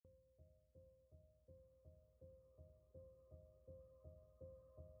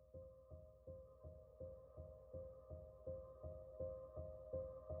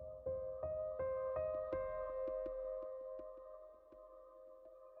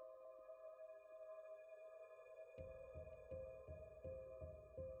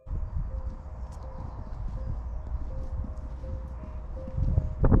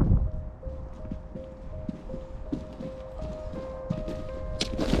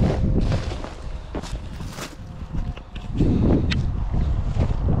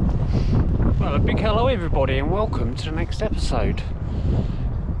Hello everybody and welcome to the next episode.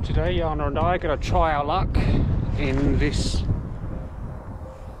 Today Yhana and I are going to try our luck in this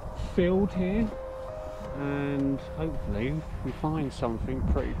field here and hopefully we find something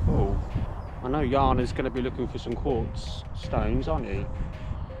pretty cool. I know Yhana's going to be looking for some quartz stones, aren't you?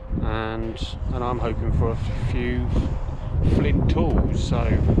 And I'm hoping for a few flint tools, so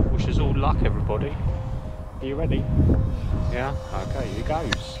wish us all luck everybody. Are you ready? Yeah? Okay, here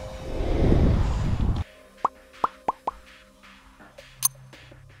goes.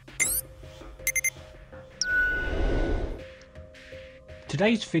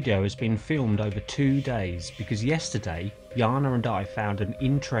 Today's video has been filmed over 2 days because yesterday Yhana and I found an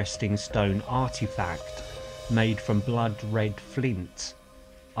interesting stone artefact made from blood red flint.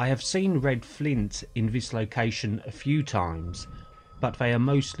 I have seen red flint in this location a few times, but they are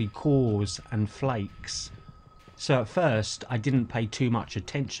mostly cores and flakes. So at first I didn't pay too much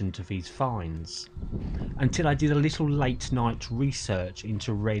attention to these finds, until I did a little late night research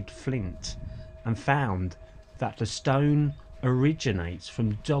into red flint and found that the stone originates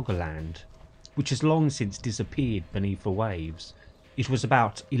from Doggerland, which has long since disappeared beneath the waves. It was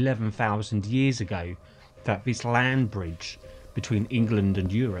about 11,000 years ago that this land bridge between England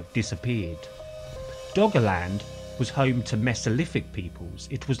and Europe disappeared. Doggerland was home to Mesolithic peoples.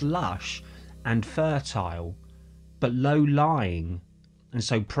 It was lush and fertile, but low-lying and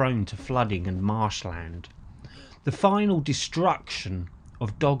so prone to flooding and marshland. The final destruction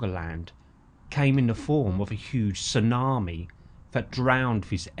of Doggerland came in the form of a huge tsunami that drowned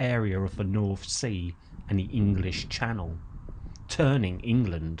this area of the North Sea and the English Channel, turning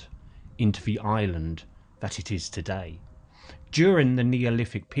England into the island that it is today. During the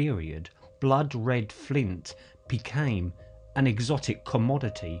Neolithic period, blood red flint became an exotic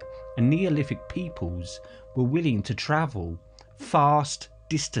commodity, and Neolithic peoples were willing to travel vast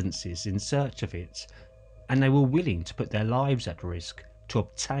distances in search of it, and they were willing to put their lives at risk to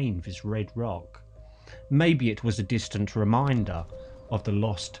obtain this red rock. Maybe it was a distant reminder of the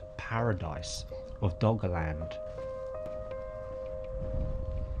lost paradise of Doggerland.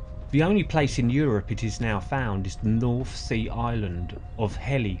 The only place in Europe it is now found is the North Sea island of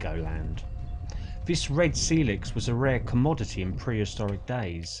Heligoland. This red silex was a rare commodity in prehistoric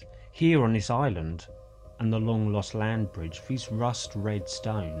days. Here on this island and the long lost land bridge, these rust red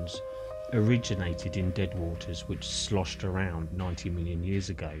stones originated in dead waters which sloshed around 90 million years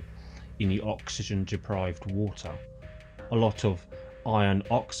ago in the oxygen deprived water. A lot of iron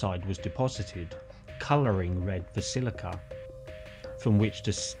oxide was deposited, colouring red the silica, from which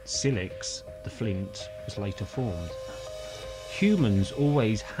the silex, the flint, was later formed. Humans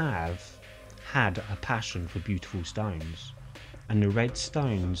always have had a passion for beautiful stones, and the red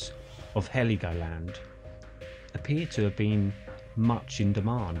stones of Heligoland appear to have been much in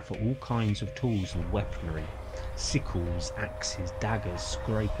demand for all kinds of tools and weaponry, sickles, axes, daggers,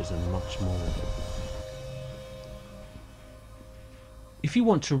 scrapers and much more. If you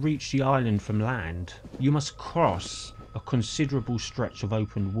want to reach the island from land, you must cross a considerable stretch of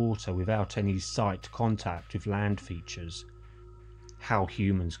open water without any sight contact with land features. How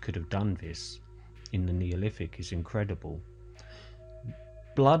humans could have done this in the Neolithic is incredible.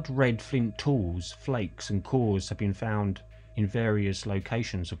 Blood red flint tools, flakes and cores have been found in various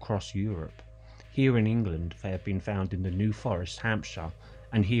locations across Europe. Here in England they have been found in the New Forest, Hampshire,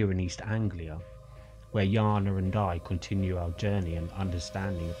 and here in East Anglia, where Yhana and I continue our journey and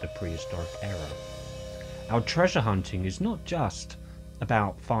understanding of the prehistoric era. Our treasure hunting is not just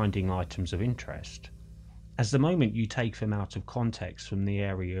about finding items of interest. As the moment you take them out of context from the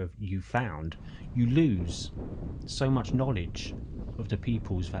area you found, you lose so much knowledge of the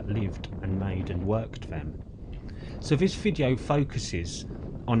peoples that lived and made and worked them. So this video focuses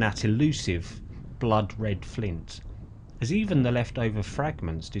on that elusive blood red flint, as even the leftover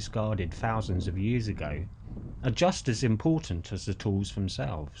fragments discarded thousands of years ago are just as important as the tools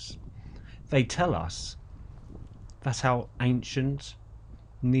themselves. They tell us that our ancient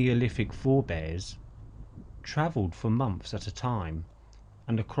Neolithic forebears travelled for months at a time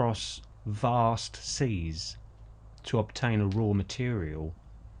and across vast seas to obtain a raw material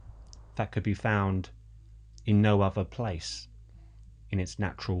that could be found in no other place in its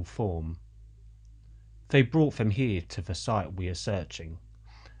natural form. They brought them here to the site we are searching,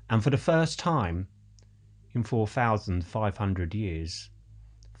 and for the first time in 4,500 years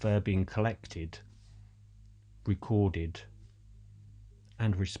they are being collected, recorded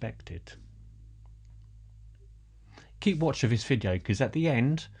and respected. Keep watching this video because at the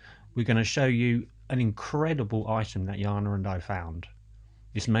end we're going to show you an incredible item that Yhana and I found.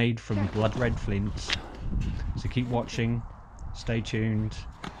 It's made from blood red flint, so keep watching Stay tuned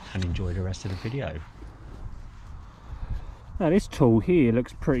and enjoy the rest of the video. Now this tool here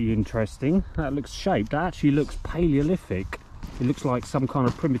looks pretty interesting. That looks shaped. That actually looks Paleolithic. It looks like some kind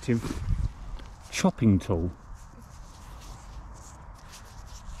of primitive chopping tool.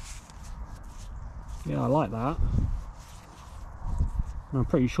 Yeah, I like that. I'm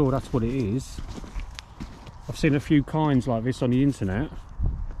pretty sure that's what it is. I've seen a few kinds like this on the internet.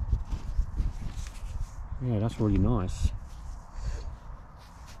 Yeah, that's really nice.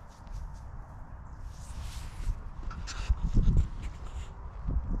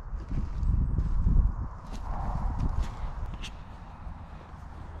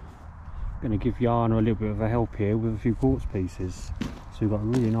 Going to give Yhana a little bit of a help here with a few quartz pieces. So we've got a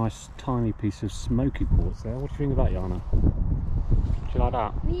really nice tiny piece of smoky quartz there. What do you think of that, Yhana? Do you like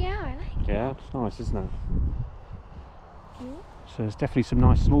that? Yeah, I like it. Yeah, it's nice, isn't it? Yeah. So there's definitely some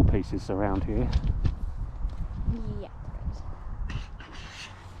nice small pieces around here. Yeah.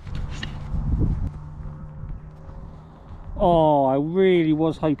 Oh, I really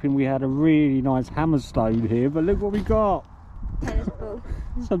was hoping we had a really nice hammerstone here, but look what we got. Tennis ball.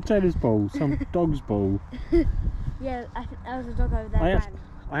 Some tennis ball, some dog's ball. Yeah, I think that was a dog over there.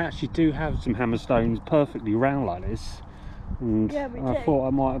 I actually do have some hammerstones perfectly round like this. And Yeah, me I too. thought I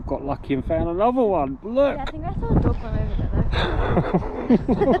might have got lucky and found another one. Look! Yeah, I think I saw a dog one over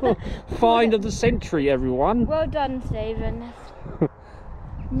there though. Find of the century, everyone. Well done, Stephen.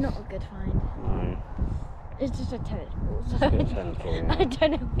 Not a good find. No. It's just a tennis ball. So It's a bit of tennis ball, yeah. I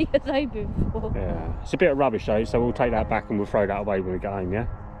don't know what he was hoping for. Yeah, it's a bit of rubbish though, so we'll take that back and we'll throw that away when we get home, yeah?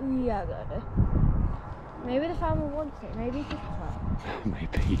 Yeah, I got it. Maybe the farmer wants it. Maybe it's just a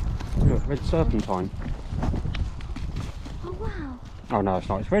Maybe. Look, red serpentine. Oh wow. Oh no, it's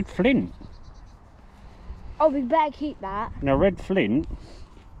not. It's red flint. Oh, we better keep that. Now, red flint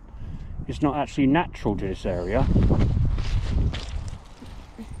is not actually natural to this area.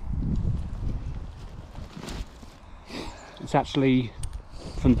 It's actually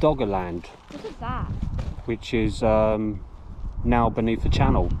from Doggerland, Look at that. which is now beneath the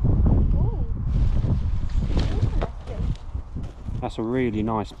channel. Ooh. Interesting. That's a really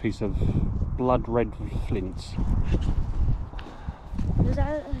nice piece of blood red flint. Does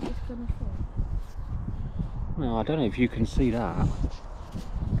that look like it's gonna fall? Well, I don't know if you can see that, I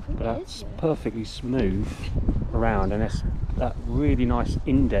think but it that's is, yeah. perfectly smooth around, and there's that really nice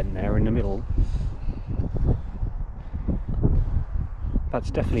indent there in the middle. That's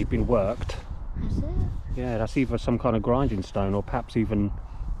definitely been worked. That's it. Yeah, that's either some kind of grinding stone or perhaps even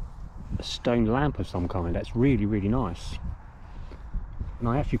a stone lamp of some kind. That's really, really nice. And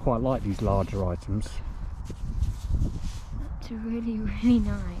I actually quite like these larger items. It's really, really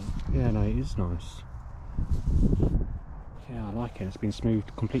nice. Yeah, no, it is nice. Yeah, I like it. It's been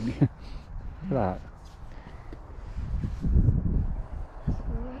smoothed completely. Look at that. It's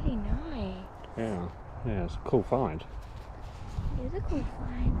really nice. Yeah, yeah, it's a cool find. It's a cool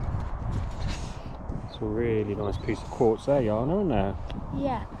find. It's a really nice piece of quartz there, Yhana, isn't there?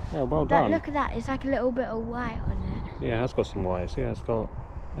 Yeah. Yeah, well That, done. look at that. It's like a little bit of white on it. Yeah, it's got some whites. Yeah, it's got.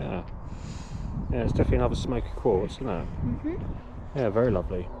 Yeah. Yeah, it's definitely another smoky quartz, isn't it? Yeah, very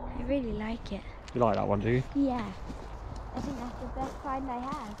lovely. I really like it. You like that one, do you? Yeah. I think that's the best find I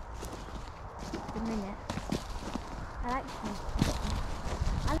have. At the minute. I like this.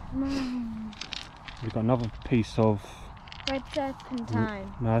 We've got another piece of. Red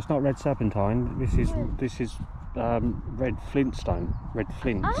serpentine. No, it's not red serpentine. This is red flint stone. Red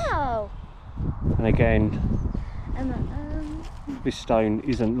flint. Oh! And again, this stone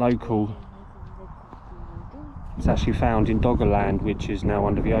isn't local. It's actually found in Doggerland, which is now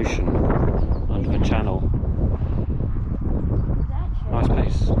under the ocean, under the channel. Nice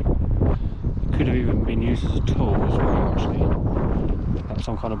piece. Could have even been used as a tool as well, actually. Perhaps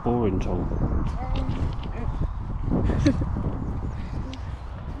some kind of boring tool.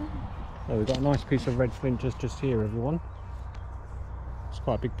 So we've got a nice piece of red flint just here, everyone. It's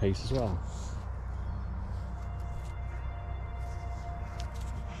quite a big piece as well.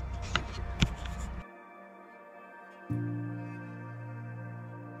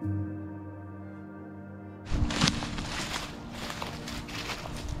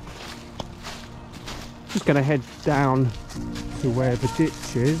 Just going to head down to where the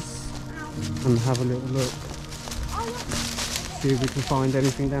ditch is and have a little look. See if we can find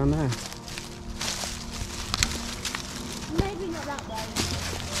anything down there. Maybe not that way.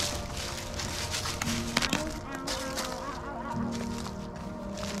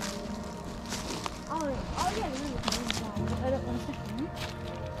 Oh yeah, I don't want to.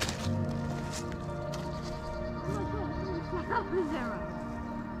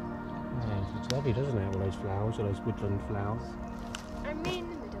 Yeah, it's a lovely, doesn't it? All those flowers, all those woodland flowers. And me in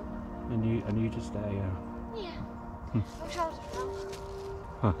the middle. And you just there, yeah. Yeah. I'm Charles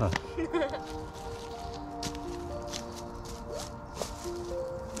Haha.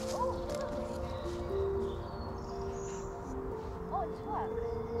 Oh, it's work.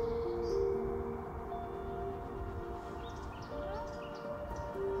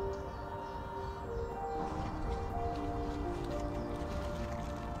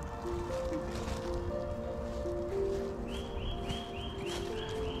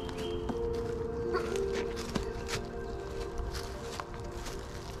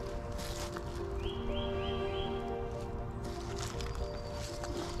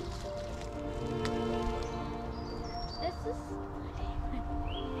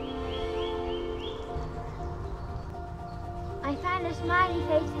 I found a smiley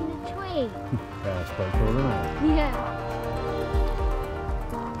face in the tree. Yeah, that's quite cool, isn't it? Yeah.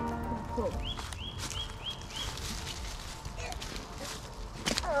 Cool.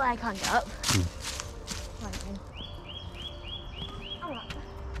 Oh, I can't get up. Right then. Oh, up.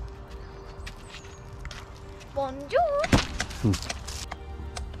 Bonjour.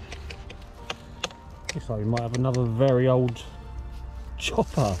 Looks like we might have another very old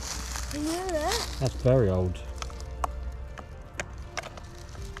chopper. Yeah. That's very old.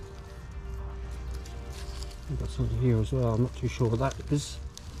 We've got something here as well. I'm not too sure what that is.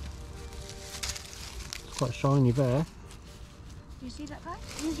 It's quite shiny there. You see that guy?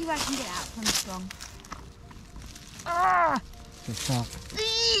 Let me see if I can get out from strong. Ah! Just that.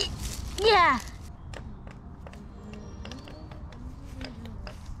 Yeah.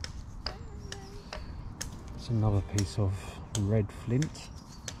 It's another piece of red flint.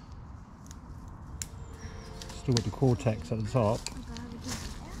 Still got the cortex at the top.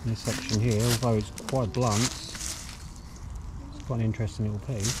 In this section here, although it's quite blunt, it's quite an interesting little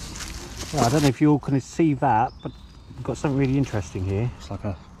piece. Yeah, I don't know if you all can see that, but we've got something really interesting here. It's like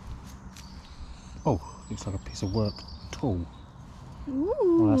a, oh, looks like a piece of work tool.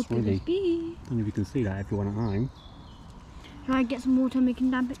 Ooh, Well, that's really, I don't know if you can see that if you want at home. Can I get some water and we can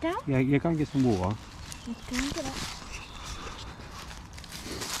damp it down? Yeah, go and get some water. Let's go and get it.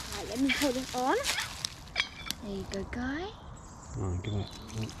 Right, let me hold it on. There you go, guy. Oh, give it.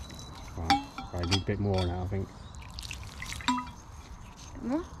 Right, I need a bit more on it, I think. Bit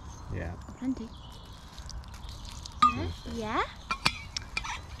more? Yeah. Plenty. Yeah?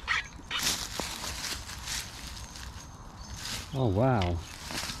 Oh wow. I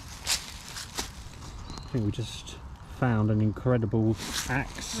think we just found an incredible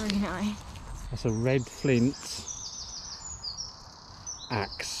axe. Very nice. That's a Red Flint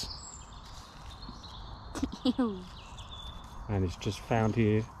Axe. And it's just found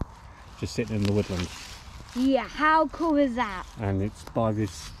here, just sitting in the woodland. Yeah, how cool is that? And it's by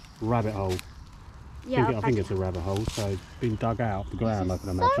this rabbit hole. Yeah, I think it's a rabbit hole, so it's been dug out of the ground, I can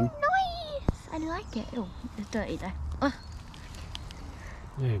imagine. So nice! I like it. Oh, it's dirty though.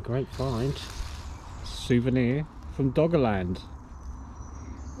 Yeah, great find. Souvenir from Doggerland.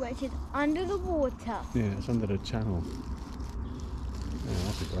 Which is under the water. Yeah, it's under the channel. Yeah,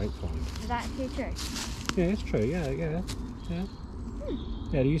 that's a great find. Is that actually true? Yeah, it's true. Yeah. Yeah,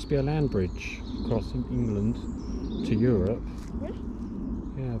 there used to be a land bridge across England to Europe. Really?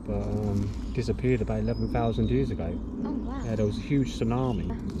 Yeah, but disappeared about 11,000 years ago. Oh wow. Yeah, there was a huge tsunami.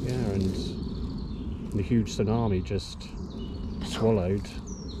 Yeah, and the huge tsunami just swallowed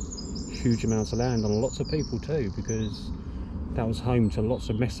huge amounts of land and lots of people too, because that was home to lots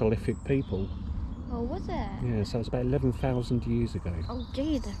of Mesolithic people. Oh, was it? Yeah, so it's about 11,000 years ago. Oh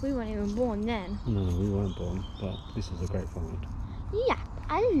Jesus, we weren't even born then. No, we weren't born, but this is a great find. Yeah,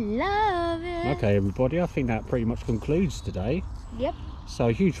 I love it. Okay, everybody, I think that pretty much concludes today. Yep. So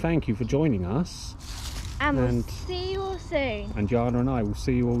a huge thank you for joining us. And we'll see you all soon. And Yhana and I will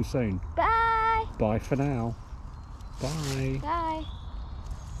see you all soon. Bye. Bye for now. Bye. Bye.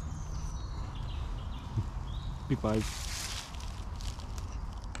 Big bye.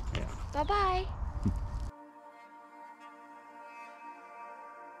 Yeah. Bye-bye. Bye.